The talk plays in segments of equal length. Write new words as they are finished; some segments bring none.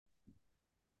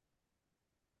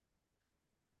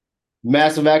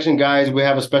Massive Action guys, we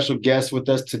have a special guest with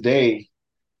us today,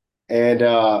 and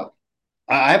I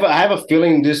have a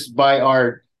feeling just by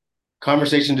our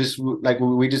conversation, just like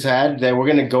we just had, that we're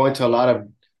going to go into a lot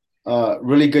of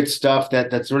really good stuff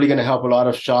that's really going to help a lot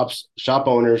of shop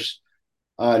owners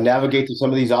navigate through some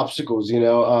of these obstacles.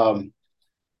 Go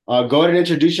ahead and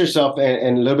introduce yourself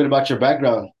and a little bit about your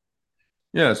background.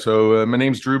 Yeah, so my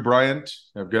name's Drew Bryant.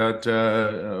 I've got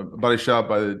a body shop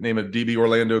by the name of DB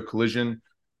Orlando Collision.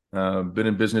 Been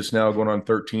in business now going on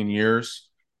 13 years.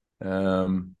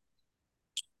 Um,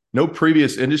 no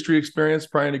previous industry experience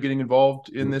prior to getting involved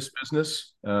in this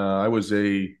business. I was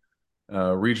a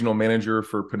regional manager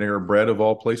for Panera Bread of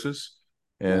all places,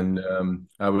 and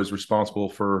I was responsible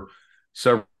for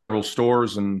several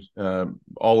stores and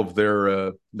all of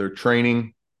their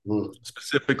training, Mm.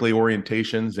 specifically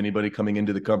orientations, anybody coming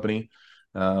into the company.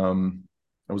 I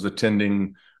was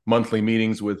attending monthly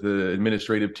meetings with the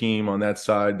administrative team on that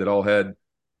side that all had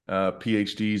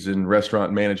PhDs in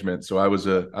restaurant management. So I was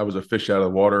a fish out of the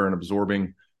water and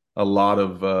absorbing a lot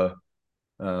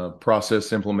of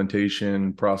process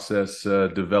implementation, process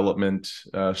development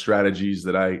strategies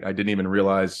that I didn't even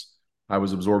realize I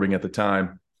was absorbing at the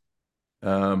time.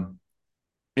 Um,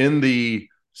 in the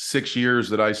 6 years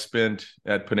that I spent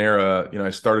at Panera, I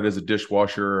started as a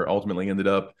dishwasher, ultimately ended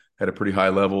up at a pretty high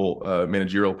level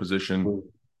managerial position. Mm.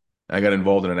 I got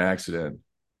involved in an accident,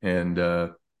 and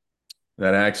that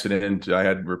accident I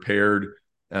had repaired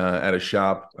at a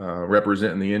shop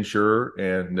representing the insurer,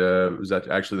 and it was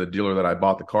actually the dealer that I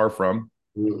bought the car from.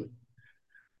 Mm.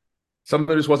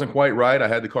 Something just wasn't quite right. I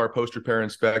had the car post repair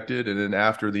inspected, and then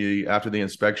after the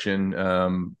inspection,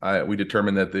 we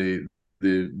determined that the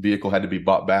vehicle had to be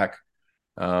bought back.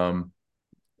 Um,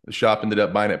 the shop ended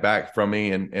up buying it back from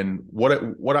me, and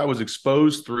what I was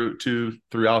exposed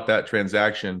throughout that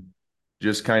transaction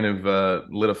just kind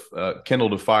of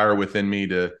kindled a fire within me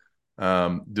to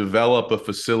develop a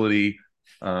facility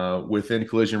within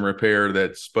collision repair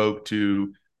that spoke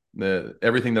to the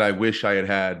everything that I wish I had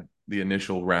had the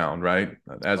initial round, right?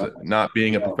 Not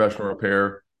being a Yeah. professional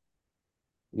repair,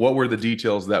 what were the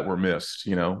details that were missed?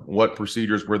 What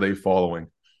procedures were they following?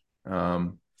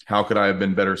 How could I have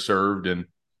been better served? And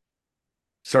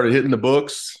started hitting the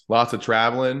books, lots of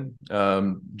traveling,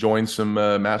 joined some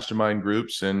mastermind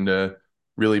groups, and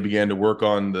really began to work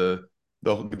on the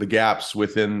gaps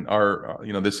within our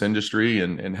this industry,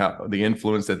 and how the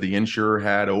influence that the insurer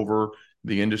had over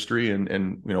the industry,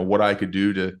 and what I could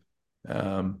do to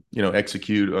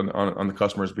execute on the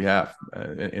customer's behalf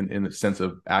in the sense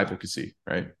of advocacy,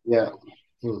 right? Yeah.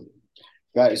 Mm.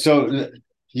 Right. So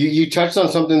you touched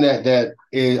on something that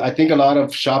is, I think a lot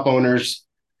of shop owners,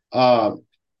 uh,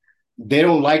 they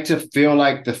don't like to feel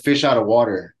like the fish out of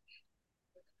water,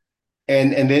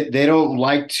 and they don't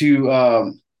like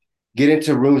to get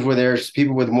into rooms where there's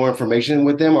people with more information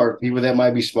with them or people that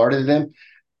might be smarter than them.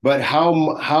 But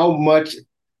how much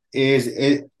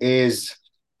is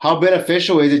how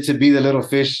beneficial is it to be the little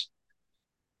fish?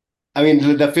 I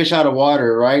mean, the fish out of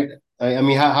water, right? I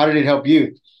mean, how did it help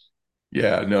you?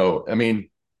 Yeah, no, I mean,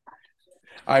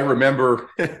 I remember,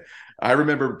 I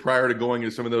remember prior to going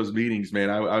to some of those meetings, man,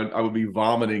 I would be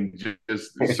vomiting,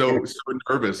 just so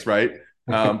nervous, right?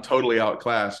 Totally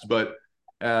outclassed. But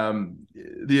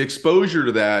the exposure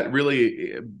to that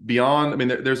really beyond, I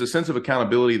mean, there's a sense of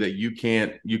accountability that you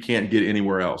can't get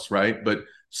anywhere else, right? But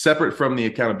separate from the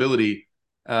accountability,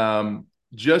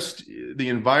 just the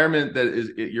environment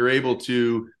that you're able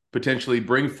to potentially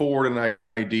bring forward an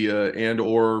idea and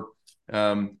or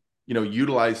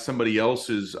utilize somebody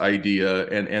else's idea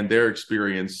and their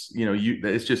experience.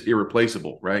 It's just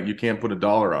irreplaceable, right? You can't put a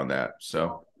dollar on that.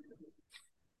 So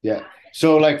Yeah.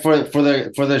 So like for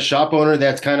the shop owner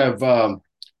that's kind of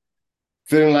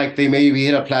feeling like they maybe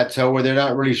hit a plateau where they're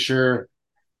not really sure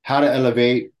how to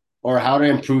elevate or how to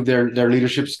improve their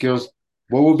leadership skills,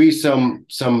 what would be some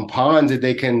ponds that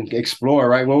they can explore,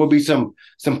 right? What would be some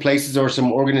places or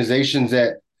some organizations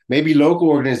that maybe local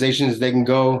organizations they can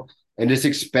go and just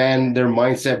expand their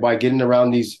mindset by getting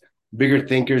around these bigger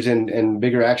thinkers and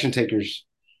bigger action takers?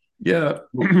 yeah,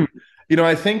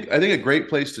 I think a great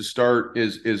place to start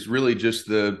is really just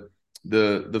the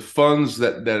funds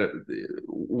that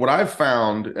what I've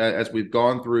found as we've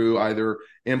gone through either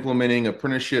implementing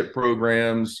apprenticeship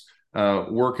programs,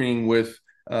 working with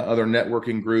other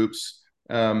networking groups.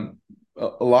 A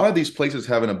lot of these places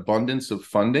have an abundance of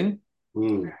funding,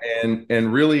 Mm.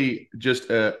 and really just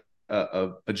a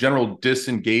general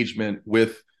disengagement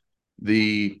with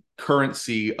the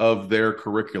currency of their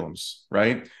curriculums,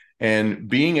 right? And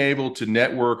being able to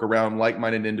network around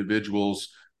like-minded individuals,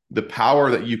 the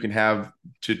power that you can have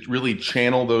to really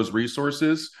channel those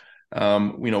resources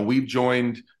We've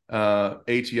joined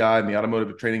ATI and the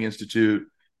Automotive Training Institute.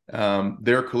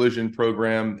 Their collision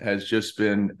program has just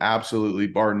been absolutely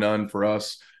bar none for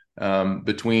us,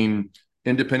 between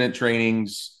independent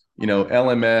trainings,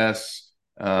 LMS,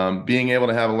 being able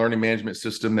to have a learning management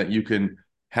system that you can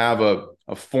have a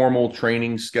formal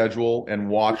training schedule and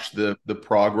watch the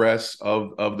progress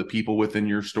of the people within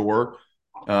your store.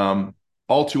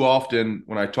 All too often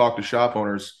when I talk to shop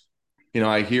owners,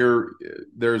 I hear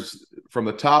there's, from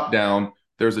the top down,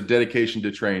 there's a dedication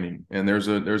to training, and there's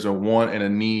a want and a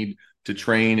need to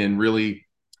train and really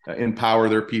empower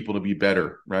their people to be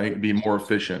better, right? Be more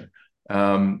efficient.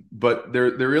 But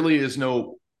there really is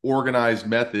no organized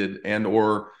method and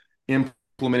or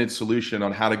implemented solution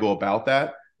on how to go about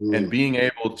that. And being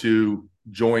able to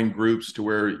join groups to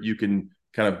where you can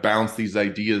kind of bounce these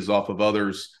ideas off of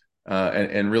others,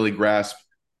 and really grasp,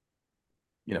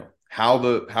 how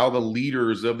the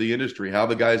leaders of the industry, how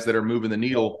the guys that are moving the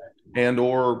needle and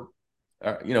or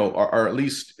are at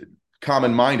least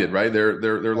common-minded, right?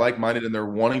 They're like-minded and they're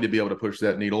wanting to be able to push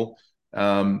that needle.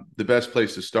 The best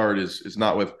place to start is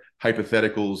not with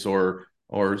hypotheticals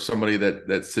or somebody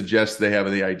that suggests they have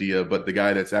the idea, but the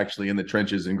guy that's actually in the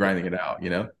trenches and grinding it out,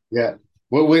 Yeah.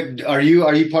 What are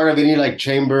you part of any like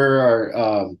chamber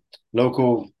or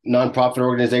local nonprofit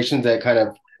organizations that kind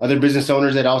of other business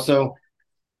owners that also?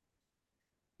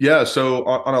 Yeah, so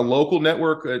on a local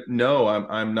network, no,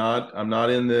 I'm not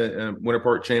in the Winter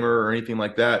Park Chamber or anything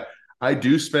like that. I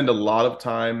do spend a lot of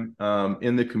time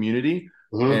in the community,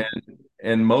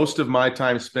 and most of my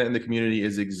time spent in the community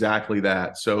is exactly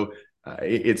that. So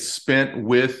it's spent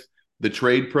with the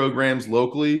trade programs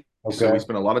locally. Okay. So we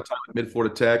spend a lot of time at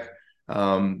Mid-Florida Tech.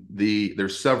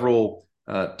 There's several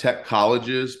tech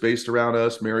colleges based around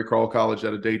us. Mary Carl College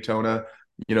out of Daytona.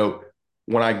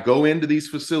 When I go into these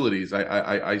facilities,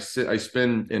 I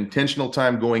spend intentional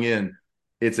time going in.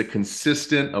 It's a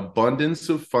consistent abundance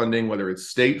of funding, whether it's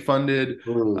state funded,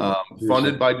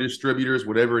 funded by distributors,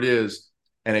 whatever it is,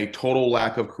 and a total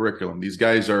lack of curriculum. These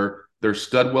guys they're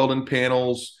stud welding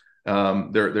panels.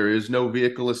 There is no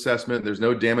vehicle assessment. There's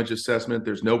no damage assessment.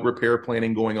 There's no repair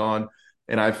planning going on.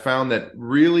 And I found that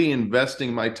really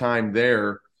investing my time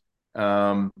there,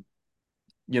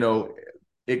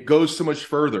 it goes so much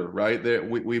further, right? That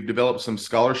we've developed some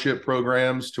scholarship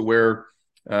programs to where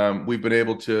we've been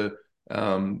able to,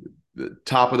 the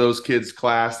top of those kids'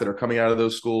 class that are coming out of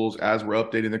those schools, as we're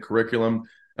updating the curriculum,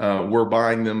 we're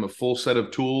buying them a full set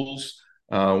of tools.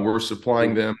 We're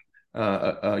supplying them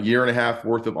a year and a half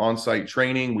worth of on-site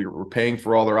training. We're paying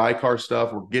for all their ICAR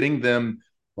stuff. We're getting them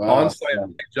on-site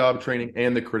job training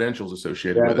and the credentials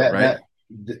associated with it, right?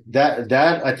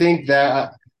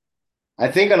 I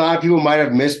think a lot of people might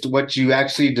have missed what you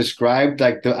actually described,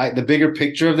 like the bigger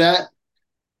picture of that.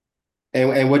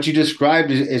 And what you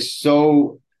described is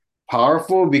so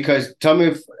powerful, because tell me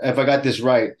if I got this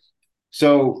right.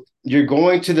 So you're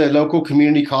going to the local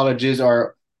community colleges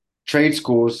or trade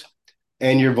schools,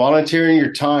 and you're volunteering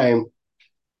your time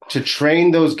to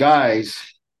train those guys,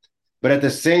 but at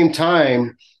the same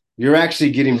time, you're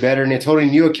actually getting better, and it's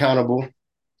holding you accountable.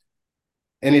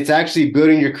 And it's actually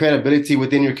building your credibility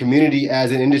within your community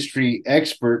as an industry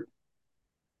expert.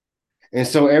 And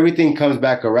so everything comes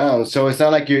back around. So it's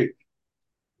not like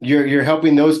you're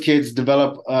helping those kids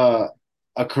develop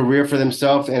a career for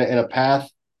themselves and a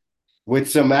path with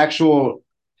some actual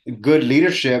good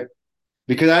leadership.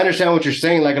 Because I understand what you're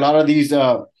saying. Like a lot of these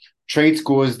trade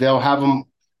schools, they'll have them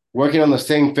working on the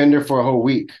same fender for a whole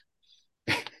week.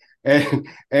 and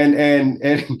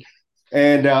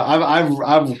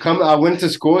I went to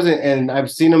schools and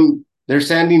I've seen them. They're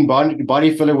sanding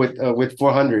body filler with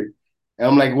 400, and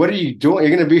I'm like, what are you doing?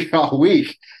 You're gonna be here all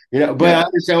week, But yeah. I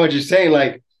understand what you're saying.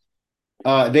 Like,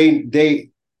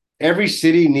 every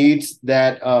city needs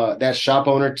that shop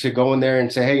owner to go in there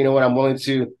and say, hey, you know what? I'm willing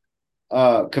to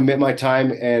commit my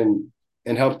time and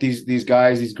help these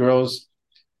guys, these girls,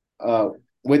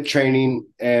 with training,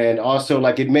 and also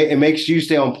like it makes you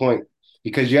stay on point,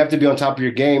 because you have to be on top of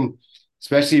your game,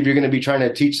 especially if you're going to be trying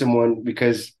to teach someone,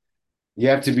 because you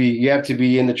have to be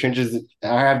in the trenches.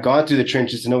 I have gone through the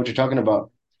trenches to know what you're talking about.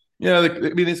 Yeah,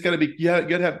 it's got to be. Yeah, you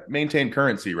got to have maintain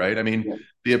currency, right? I mean,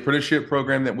 the apprenticeship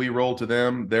program that we roll to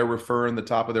them, they're referring the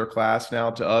top of their class now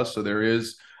to us, so there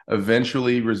is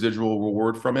eventually residual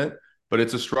reward from it. But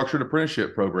it's a structured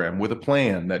apprenticeship program with a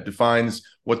plan that defines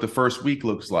what the first week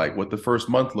looks like, what the first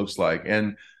month looks like,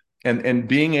 and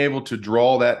being able to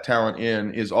draw that talent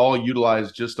in is all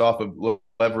utilized just off of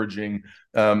leveraging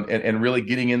and really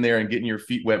getting in there and getting your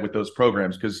feet wet with those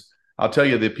programs. Because I'll tell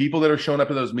you, the people that are showing up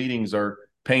in those meetings are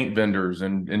paint vendors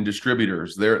and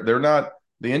distributors. They're not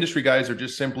the industry guys are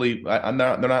just simply, they're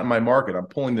not in my market. I'm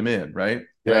pulling them in, right?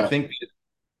 And I think,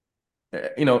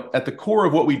 at the core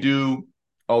of what we do,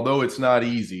 although it's not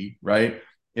easy, right?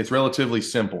 It's relatively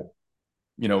simple.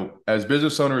 As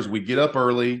business owners, we get up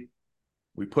early,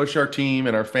 we push our team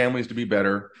and our families to be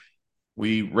better.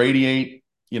 We radiate,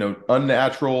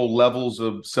 unnatural levels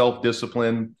of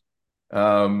self-discipline.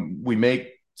 We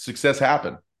make success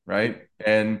happen, right?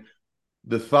 And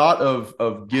the thought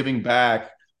of giving back,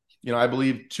 I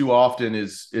believe too often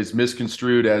is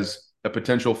misconstrued as a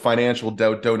potential financial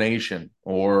donation,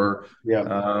 or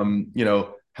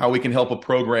how we can help a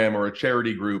program or a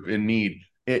charity group in need.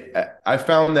 I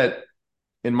found that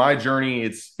in my journey,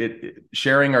 it's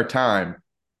sharing our time,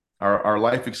 our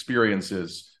life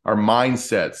experiences, our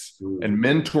mindsets, and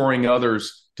mentoring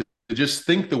others to just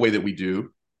think the way that we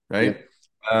do, right?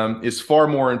 Is far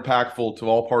more impactful to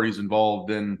all parties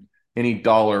involved than any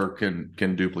dollar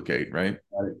can duplicate, right?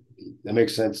 That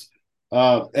makes sense.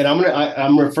 And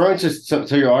I'm referring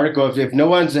to your article. If no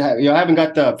one's haven't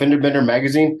got the Fender Bender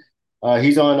magazine,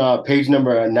 he's on page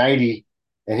number 90,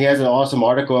 and he has an awesome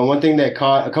article. And a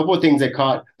couple of things that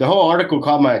caught the whole article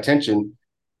caught my attention.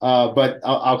 But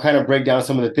I'll kind of break down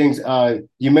some of the things.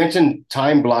 You mentioned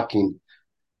time blocking.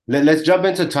 Let's jump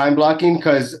into time blocking,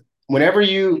 because whenever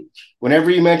you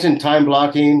mention time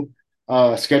blocking,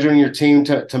 scheduling your team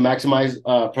to maximize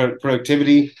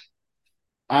productivity,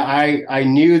 I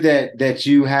knew that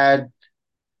you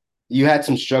had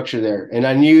some structure there, and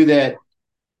I knew that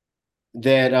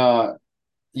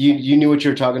you knew what you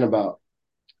were talking about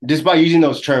just by using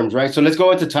those terms, right? So let's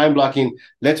go into time blocking.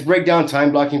 Let's break down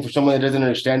time blocking for someone that doesn't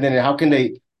understand it, and how can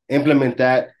they implement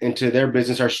that into their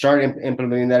business, or start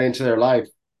implementing that into their life.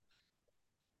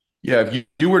 Yeah, if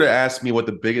you were to ask me what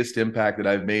the biggest impact that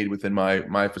I've made within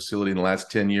my facility in the last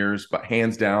 10 years, but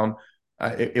hands down,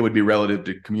 it would be relative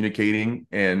to communicating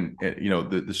and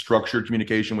the structured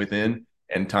communication within,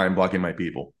 and time blocking my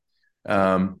people.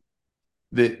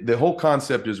 The whole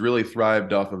concept is really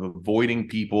thrived off of avoiding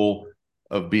people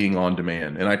of being on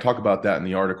demand. And I talk about that in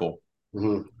the article.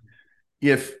 Mm-hmm.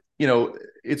 If,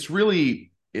 it's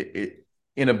really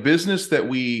in a business that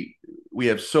we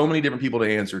have so many different people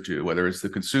to answer to, whether it's the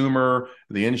consumer,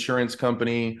 the insurance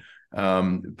company,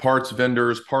 parts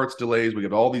vendors, parts delays, we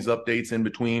have all these updates in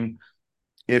between.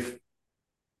 If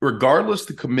regardless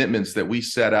the commitments that we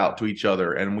set out to each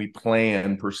other and we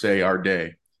plan per se our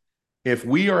day, if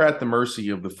we are at the mercy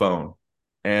of the phone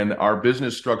and our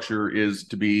business structure is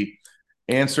to be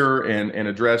answer and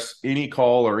address any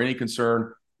call or any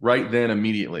concern right then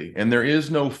immediately, and there is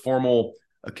no formal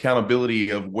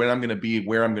accountability of when I'm going to be,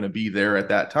 where I'm going to be there at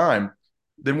that time,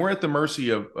 then we're at the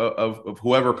mercy of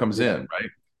whoever comes in, right?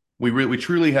 We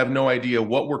truly have no idea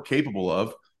what we're capable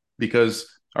of, because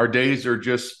our days are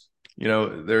just,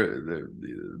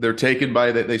 they're taken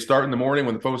by that. They start in the morning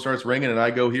when the phone starts ringing, and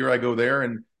I go here, I go there,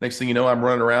 and next thing you know, I'm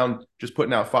running around just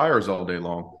putting out fires all day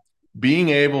long. Being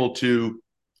able to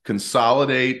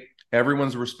consolidate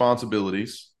everyone's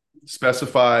responsibilities,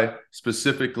 specify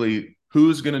specifically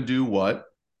who's going to do what,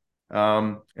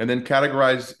 and then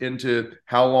categorize into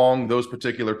how long those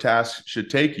particular tasks should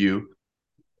take you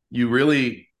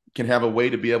really can have a way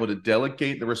to be able to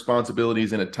delegate the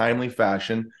responsibilities in a timely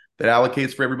fashion that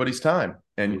allocates for everybody's time.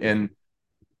 And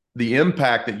the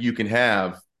impact that you can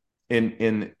have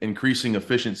in increasing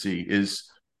efficiency is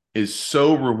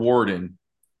so rewarding.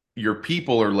 Your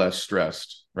people are less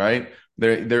stressed, right?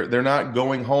 They're not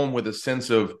going home with a sense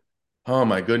of, oh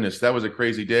my goodness, that was a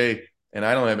crazy day, and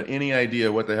I don't have any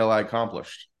idea what the hell I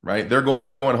accomplished, right? They're going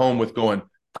home with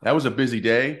that was a busy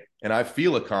day, and I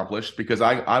feel accomplished because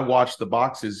I watched the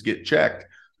boxes get checked,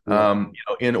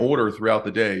 in order throughout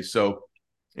the day. So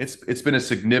it's been a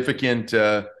significant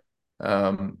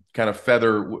kind of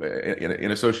feather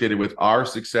in associated with our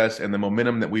success and the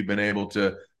momentum that we've been able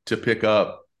to pick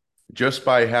up just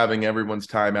by having everyone's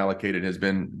time allocated has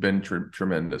been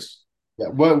tremendous. Yeah.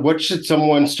 What should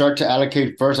someone start to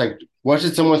allocate first? Like, what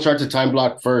should someone start to time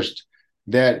block first?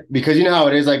 Because you know how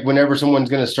it is, like whenever someone's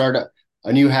going to start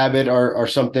a new habit or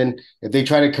something, if they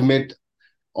try to commit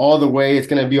all the way, it's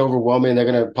going to be overwhelming. They're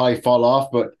going to probably fall off.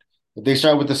 But if they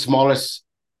start with the smallest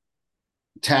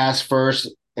task first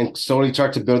and slowly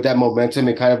start to build that momentum,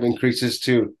 it kind of increases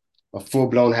to a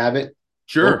full-blown habit.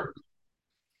 Sure.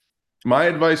 My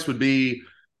advice would be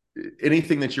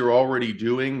anything that you're already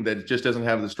doing that just doesn't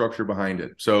have the structure behind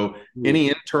it. So any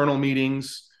internal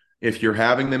meetings, if you're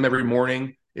having them every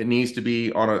morning, it needs to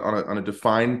be on a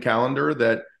defined calendar,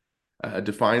 that a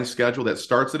defined schedule that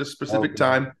starts at a specific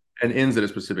time and ends at a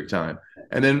specific time,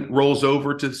 and then rolls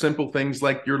over to simple things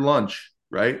like your lunch,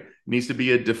 right? It needs to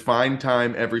be a defined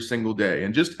time every single day,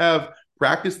 and just have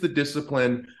practice the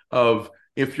discipline of,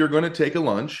 if you're going to take a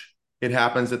lunch, it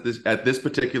happens at this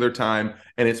particular time,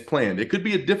 and it's planned. It could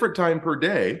be a different time per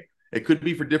day. It could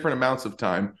be for different amounts of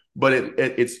time, but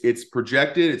it's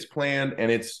projected, it's planned,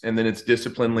 and then it's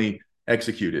disciplinedly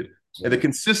executed. And the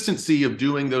consistency of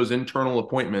doing those internal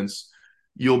appointments,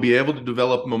 you'll be able to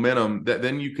develop momentum that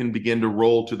then you can begin to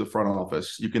roll to the front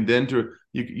office. You can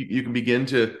begin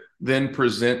to then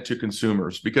present to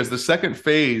consumers, because the second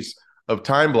phase of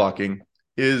time blocking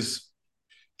is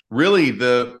really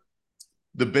the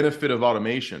benefit of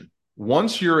automation.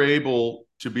 Once you're able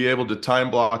to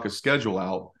time block a schedule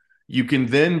out, you can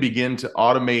then begin to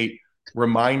automate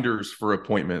reminders for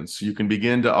appointments. You can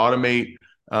begin to automate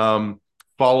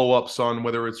follow-ups on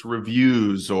whether it's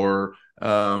reviews or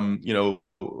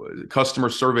customer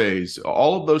surveys.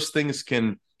 All of those things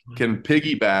can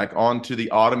piggyback onto the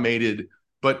automated,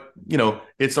 but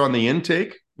it's on the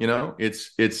intake.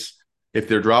 It's if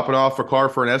they're dropping off a car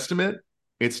for an estimate,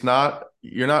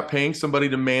 you're not paying somebody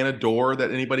to man a door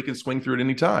that anybody can swing through at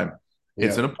any time. Yeah.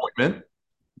 It's an appointment.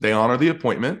 They honor the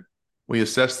appointment. We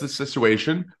assess the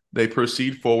situation. They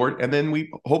proceed forward, and then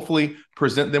we hopefully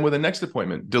present them with a next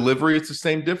appointment. Delivery, it's the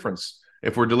same difference.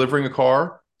 If we're delivering a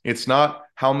car, it's not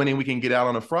how many we can get out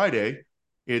on a Friday.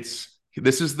 This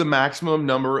is the maximum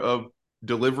number of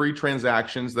delivery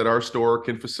transactions that our store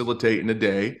can facilitate in a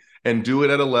day, and do it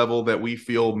at a level that we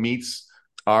feel meets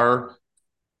our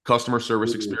customer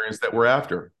service experience that we're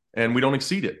after. And we don't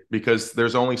exceed it, because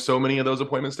there's only so many of those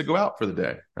appointments to go out for the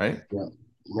day, right?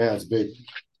 Yeah, it's big.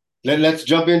 Let's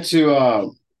jump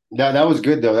into that was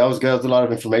good, though. That was good. That was a lot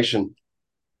of information.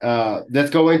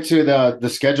 Let's go into the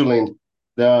scheduling.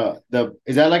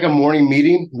 Is that like a morning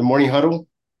meeting, the morning huddle?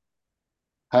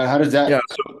 How does that? Yeah.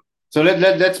 So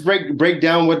let's break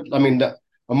down what I mean.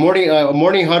 A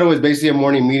morning huddle is basically a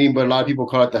morning meeting, but a lot of people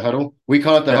call it the huddle. We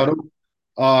call it the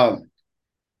huddle.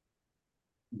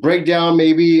 Break down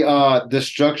maybe the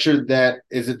structure that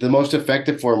is it the most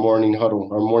effective for a morning huddle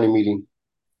or morning meeting.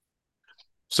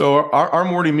 So our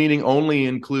morning meeting only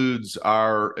includes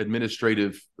our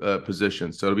administrative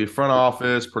positions. So it'll be front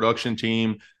office, production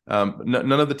team.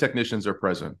 None of the technicians are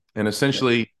present. And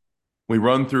essentially, we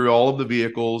run through all of the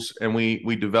vehicles, and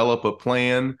we develop a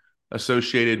plan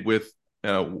associated with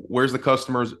where the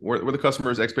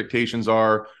customer's expectations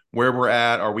are, where we're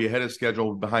at, are we ahead of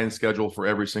schedule, behind schedule for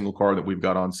every single car that we've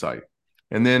got on site.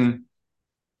 And then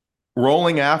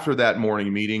rolling after that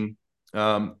morning meeting,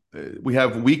 we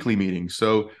have weekly meetings.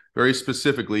 So very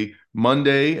specifically,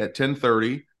 Monday at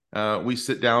 10:30, we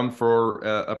sit down for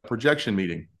a projection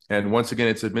meeting. And once again,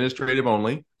 it's administrative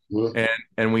only. Yeah.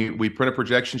 And we print a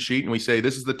projection sheet, and we say,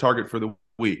 this is the target for the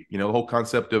week. The whole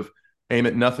concept of aim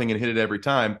at nothing and hit it every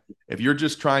time. If you're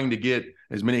just trying to get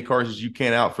as many cars as you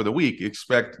can out for the week,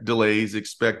 expect delays,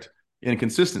 expect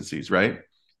inconsistencies, right?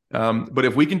 But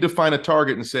if we can define a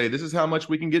target and say, this is how much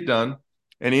we can get done,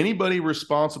 and anybody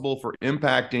responsible for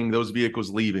impacting those vehicles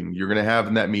leaving, you're going to have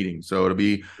in that meeting. So it'll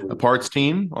be a parts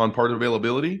team on part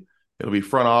availability. It'll be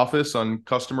front office on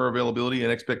customer availability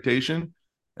and expectation.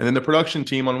 And then the production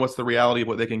team on what's the reality of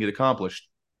what they can get accomplished.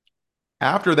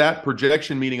 After that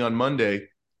projection meeting on Monday,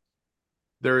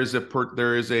 there is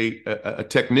a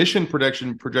technician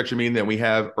projection meeting that we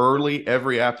have early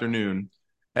every afternoon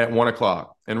at 1:00.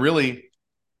 And really,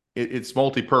 it's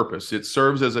multi-purpose. It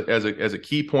serves as a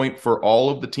key point for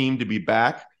all of the team to be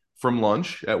back from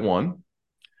lunch at 1:00.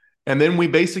 And then we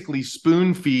basically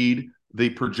spoon feed the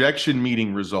projection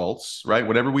meeting results, right?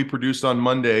 Whatever we produce on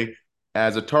Monday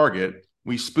as a target,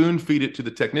 we spoon feed it to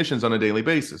the technicians on a daily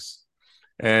basis.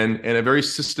 And in a very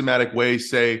systematic way,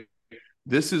 say,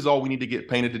 this is all we need to get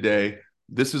painted today.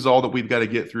 This is all that we've got to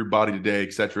get through body today,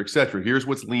 et cetera, et cetera. Here's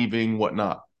what's leaving,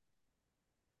 whatnot.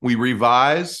 We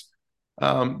revise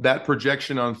that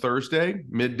projection on Thursday,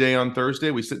 midday on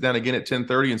Thursday. We sit down again at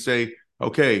 10:30 and say,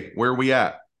 okay, where are we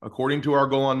at? According to our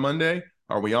goal on Monday,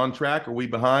 are we on track? Are we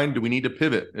behind? Do we need to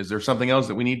pivot? Is there something else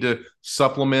that we need to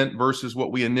supplement versus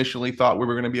what we initially thought we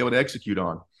were going to be able to execute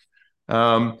on?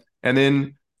 And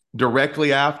then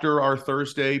directly after our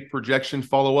Thursday projection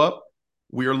follow-up,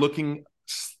 we are looking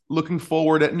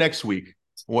forward at next week.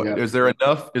 Is there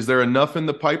enough in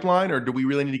the pipeline, or do we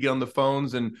really need to get on the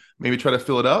phones and maybe try to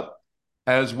fill it up?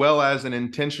 As well as an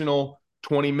intentional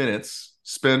 20 minutes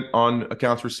spent on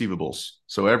accounts receivables.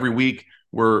 So every week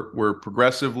we're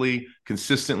progressively,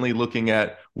 consistently looking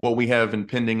at what we have in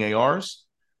pending ARs.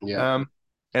 Yeah.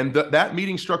 And that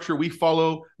meeting structure we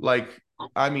follow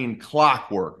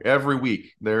clockwork every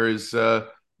week. They're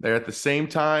at the same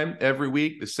time every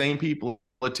week, the same people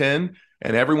attend,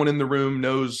 and everyone in the room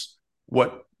knows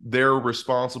what they're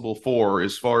responsible for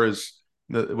as far as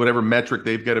whatever metric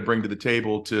they've got to bring to the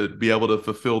table to be able to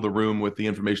fulfill the room with the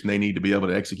information they need to be able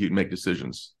to execute and make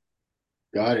decisions.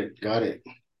 Got it.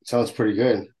 Sounds pretty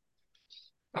good.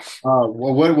 Well,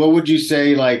 what would you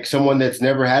say, like someone that's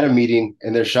never had a meeting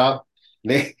in their shop,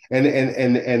 and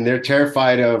they're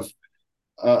terrified of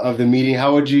the meeting?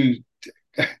 How would you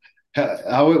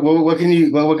what can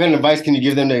you what kind of advice can you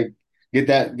give them to get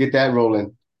that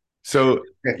rolling? So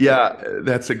yeah,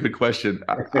 that's a good question.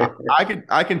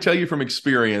 I can tell you from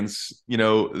experience,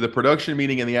 the production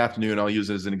meeting in the afternoon, I'll use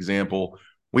it as an example.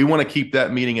 We want to keep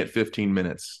that meeting at 15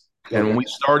 minutes. And when we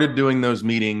started doing those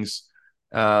meetings,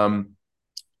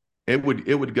 it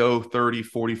would go 30,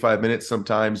 45 minutes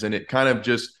sometimes. And it kind of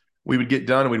just, we would get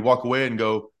done and we'd walk away and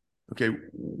go, okay,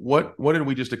 what did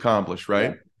we just accomplish?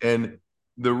 Right. Yeah. And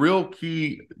the real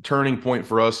key turning point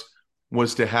for us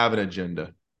was to have an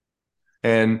agenda.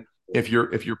 And if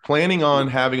you're planning on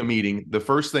having a meeting, the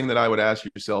first thing that I would ask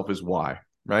yourself is why,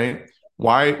 right?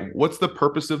 Why? What's the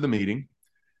purpose of the meeting?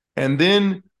 And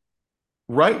then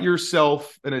write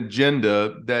yourself an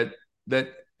agenda that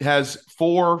has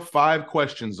 4 or 5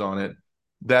 questions on it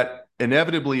that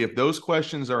inevitably, if those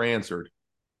questions are answered,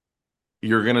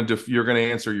 you're gonna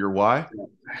answer your why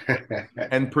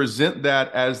and present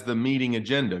that as the meeting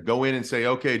agenda. Go in and say,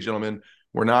 okay, gentlemen,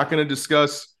 we're not going to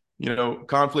discuss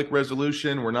conflict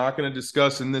resolution. We're not going to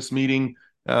discuss in this meeting,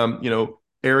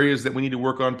 areas that we need to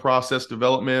work on process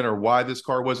development or why this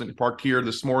car wasn't parked here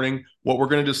this morning. What we're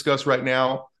going to discuss right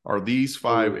now are these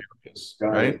 5 areas,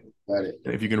 right? Got it.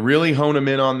 And if you can really hone them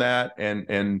in on that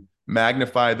and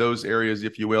magnify those areas,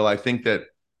 if you will, I think that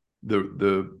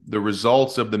the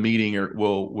results of the meeting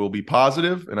will be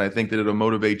positive, and I think that it'll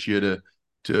motivate you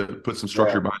to put some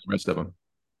structure behind the rest of them.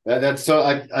 That's so.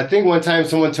 I think one time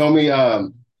someone told me,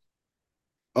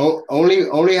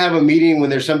 only have a meeting when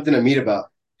there's something to meet about.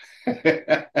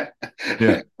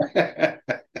 Yeah.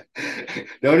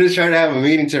 Don't just try to have a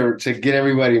meeting to get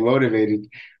everybody motivated.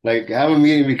 Like, have a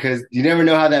meeting because you never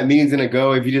know how that meeting's gonna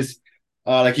go. If you just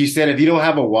like you said, if you don't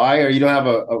have a why or you don't have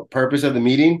a purpose of the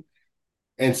meeting,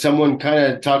 and someone kind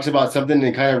of talks about something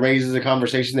and kind of raises a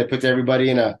conversation that puts everybody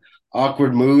in a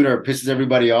awkward mood or pisses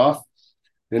everybody off,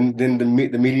 then the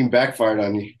meeting backfired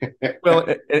on you.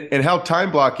 Well, and how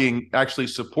time blocking actually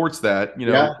supports that,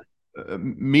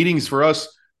 meetings for us,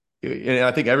 and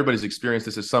I think everybody's experienced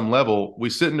this at some level. We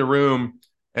sit in a room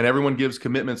and everyone gives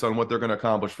commitments on what they're going to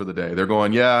accomplish for the day. They're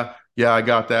going, yeah, I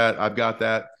got that. I've got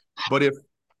that. But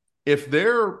if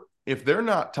they're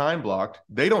not time blocked,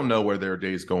 they don't know where their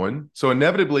day's going. So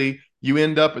inevitably you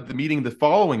end up at the meeting the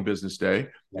following business day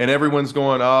and everyone's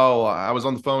going, oh, I was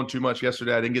on the phone too much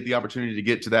yesterday. I didn't get the opportunity to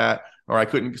get to that, or I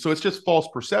couldn't. So it's just false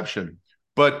perception.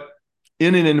 But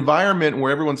in an environment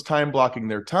where everyone's time blocking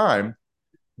their time,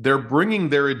 they're bringing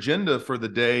their agenda for the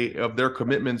day of their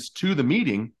commitments to the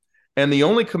meeting. And the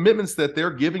only commitments that they're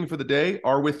giving for the day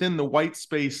are within the white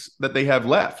space that they have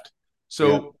left.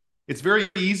 So it's very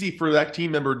easy for that team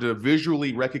member to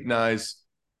visually recognize,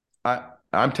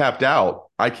 I'm tapped out.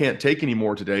 I can't take any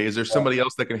more today. Is there somebody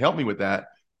else that can help me with that?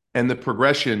 And the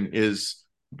progression is,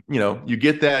 you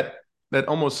get that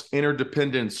almost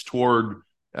interdependence toward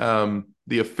the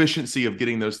efficiency of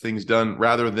getting those things done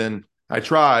rather than I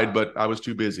tried, but I was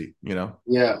too busy,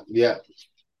 Yeah.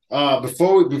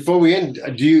 Before we end,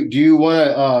 do you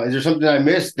want to, is there something I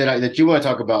missed that you want to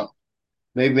talk about?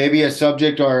 Maybe a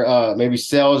subject or maybe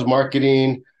sales,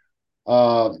 marketing,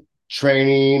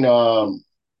 training,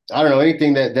 I don't know,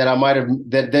 anything that I might have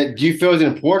that you feel is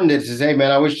important that says, hey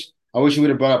man, I wish you would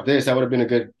have brought up this. That would have been a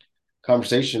good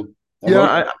conversation.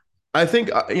 I think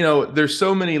there's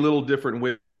so many little different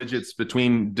widgets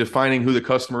between defining who the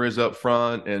customer is up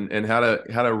front and how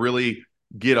to really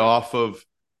get off of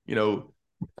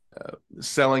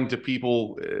selling to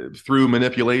people through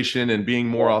manipulation and being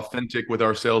more authentic with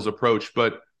our sales approach.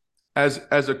 But as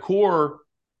a core,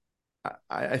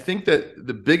 I think that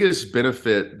the biggest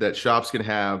benefit that shops can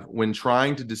have when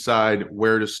trying to decide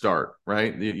where to start,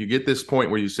 right? You get this point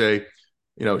where you say,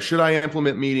 should I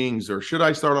implement meetings or should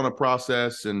I start on a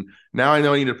process? And now I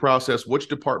know I need a process. Which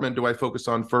department do I focus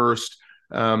on first?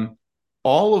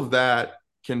 All of that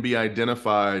can be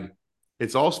identified.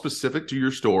 It's all specific to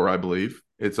your store, I believe.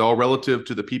 It's all relative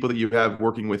to the people that you have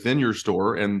working within your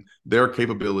store and their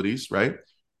capabilities, right?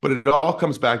 But it all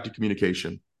comes back to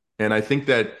communication. And I think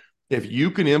that if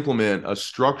you can implement a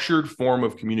structured form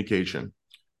of communication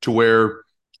to where,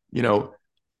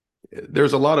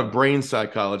 there's a lot of brain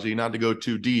psychology, not to go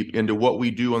too deep into what we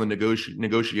do on the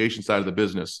negotiation side of the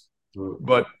business.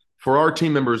 But for our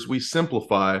team members, we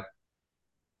simplify.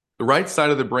 The right side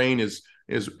of the brain is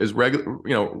is regular,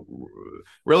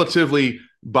 relatively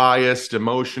biased,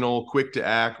 emotional, quick to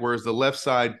act, whereas the left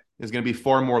side is going to be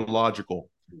far more logical.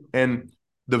 And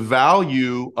the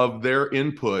value of their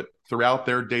input throughout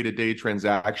their day-to-day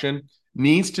transaction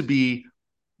needs to be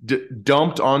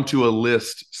dumped onto a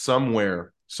list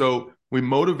somewhere. So we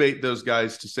motivate those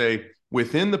guys to say,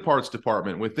 within the parts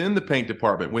department, within the paint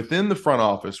department, within the front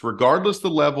office, regardless the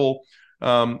level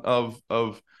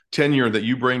of tenure that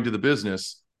you bring to the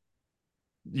business,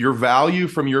 your value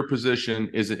from your position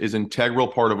is integral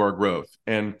part of our growth.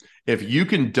 And if you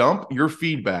can dump your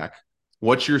feedback,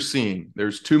 what you're seeing,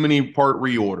 there's too many part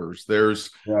reorders,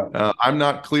 there's I'm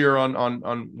not clear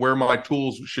on where my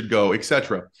tools should go,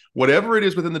 etc. Whatever it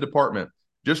is within the department,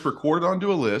 just record it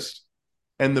onto a list,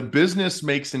 and the business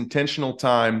makes intentional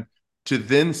time to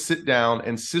then sit down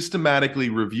and systematically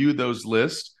review those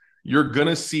lists. You're going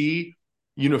to see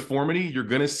uniformity, you're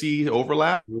going to see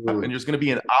overlap, and there's going to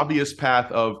be an obvious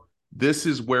path of this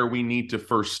is where we need to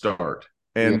first start.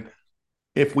 And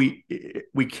if we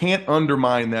can't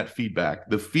undermine that feedback,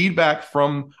 the feedback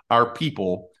from our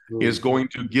people is going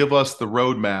to give us the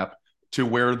roadmap to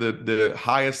where the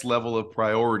highest level of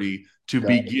priority to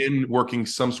begin working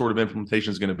some sort of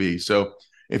implementation is going to be. So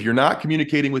if you're not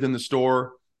communicating within the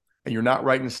store and you're not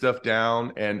writing stuff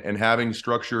down and having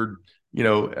structured,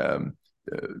 a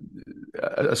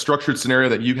structured scenario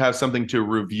that you have something to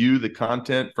review the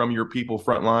content from your people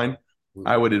frontline,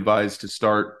 I would advise to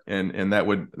start, and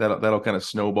that'll kind of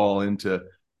snowball into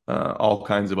all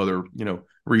kinds of other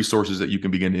resources that you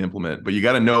can begin to implement. But you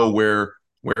got to know where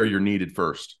you're needed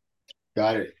first.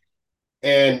 Got it.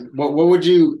 And what would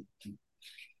you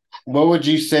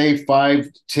say 5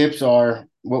 tips are?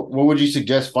 What would you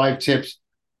suggest 5 tips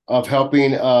of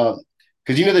helping? Because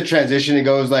the transition, it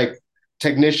goes like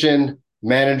technician,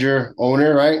 manager,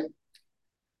 owner, right?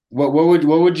 What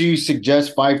would you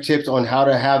suggest 5 tips on how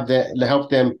to help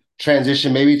them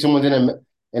transition? Maybe someone's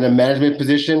in a management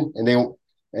position and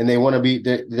they want to be,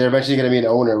 they're eventually going to be an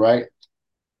owner, right?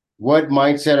 What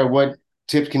mindset or what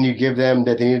tips can you give them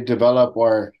that they need to develop,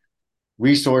 or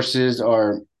resources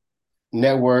or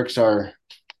networks, or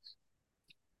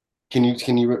can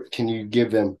you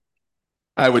give them?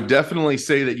 I would definitely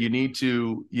say that you need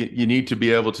to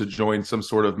be able to join some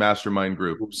sort of mastermind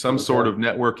group, some sort of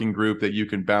networking group that you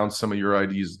can bounce some of your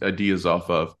ideas off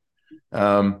of.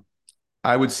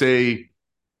 I would say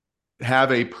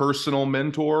have a personal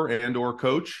mentor and or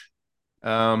coach.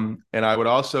 And I would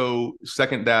also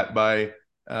second that by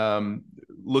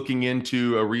looking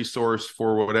into a resource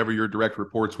for whatever your direct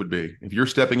reports would be. If you're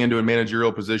stepping into a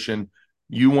managerial position,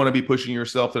 you want to be pushing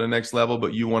yourself to the next level,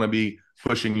 but you want to be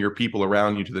pushing your people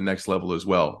around you to the next level as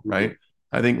well, right?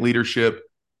 I think leadership,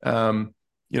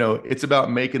 it's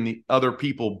about making the other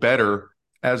people better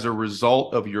as a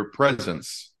result of your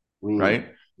presence, right?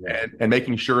 Yeah. And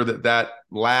making sure that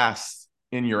lasts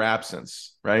in your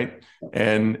absence, right?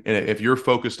 And if you're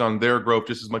focused on their growth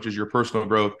just as much as your personal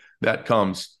growth, that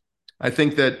comes. I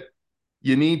think that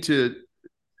you need to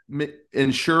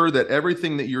ensure that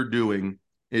everything that you're doing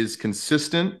is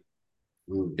consistent,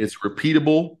 it's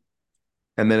repeatable,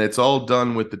 and then it's all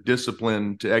done with the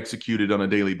discipline to execute it on a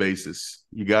daily basis.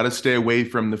 You got to stay away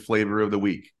from the flavor of the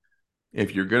week.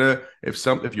 If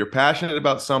you're passionate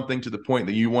about something to the point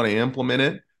that you want to implement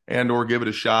it and or give it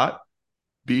a shot,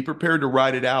 be prepared to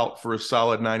ride it out for a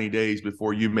solid 90 days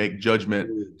before you make judgment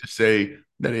to say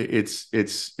that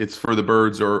it's for the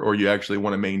birds or you actually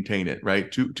want to maintain it, right?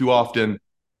 Too often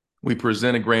we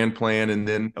present a grand plan and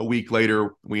then a week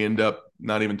later we end up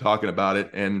not even talking about it,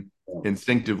 and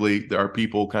instinctively our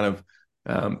people kind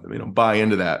of buy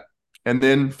into that. And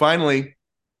then finally,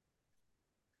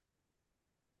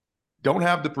 don't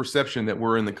have the perception that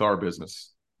we're in the car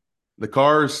business. The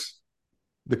cars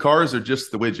are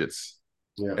just the widgets.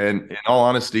 Yeah. And in all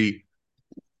honesty,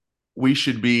 we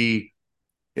should be,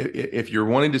 if you're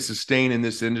wanting to sustain in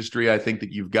this industry, I think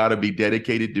that you've got to be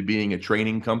dedicated to being a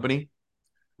training company.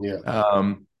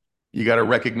 Yeah. You got to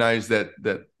recognize that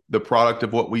the product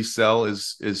of what we sell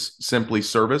is simply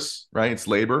service, right? It's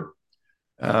labor.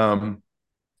 And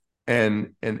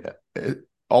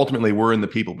ultimately we're in the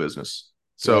people business.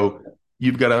 So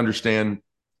you've got to understand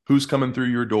who's coming through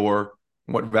your door,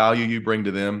 what value you bring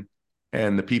to them,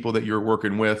 and the people that you're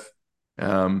working with,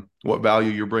 what value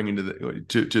you're bringing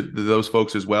to those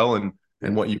folks as well,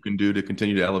 and what you can do to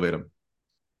continue to elevate them.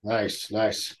 Nice.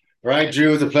 All right,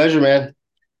 Drew, it's a pleasure, man.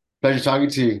 Pleasure talking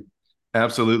to you.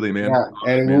 Absolutely, man.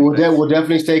 Yeah, and man, we'll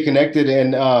definitely stay connected.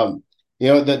 And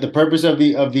the purpose of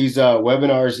these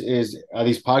webinars is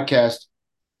these podcasts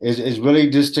is really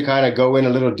just to kind of go in a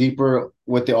little deeper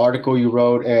with the article you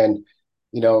wrote and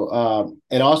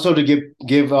And also to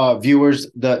give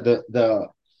viewers the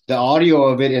audio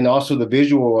of it and also the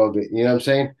visual of it. You know what I'm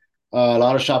saying? A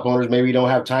lot of shop owners maybe don't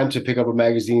have time to pick up a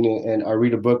magazine and or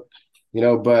read a book,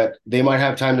 but they might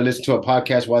have time to listen to a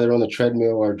podcast while they're on the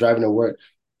treadmill or driving to work.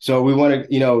 So we want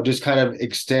to, just kind of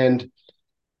extend,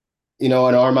 an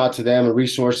arm out to them and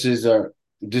resources, or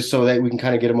just so that we can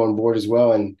kind of get them on board as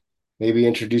well, and maybe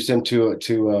introduce them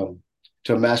to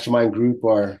a mastermind group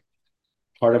or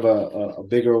part of a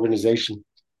bigger organization.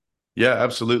 Yeah,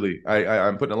 absolutely.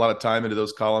 I'm putting a lot of time into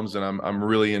those columns, and I'm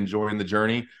really enjoying the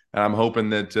journey. And I'm hoping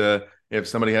that if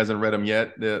somebody hasn't read them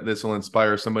yet, this will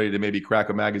inspire somebody to maybe crack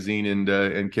a magazine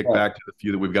and kick Yeah. back to the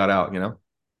few that we've got out.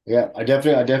 Yeah, I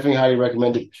definitely highly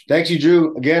recommend it. Thanks you,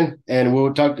 Drew, again, and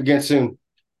we'll talk again soon.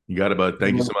 You got it, bud.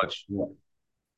 Thank you so much. Yeah.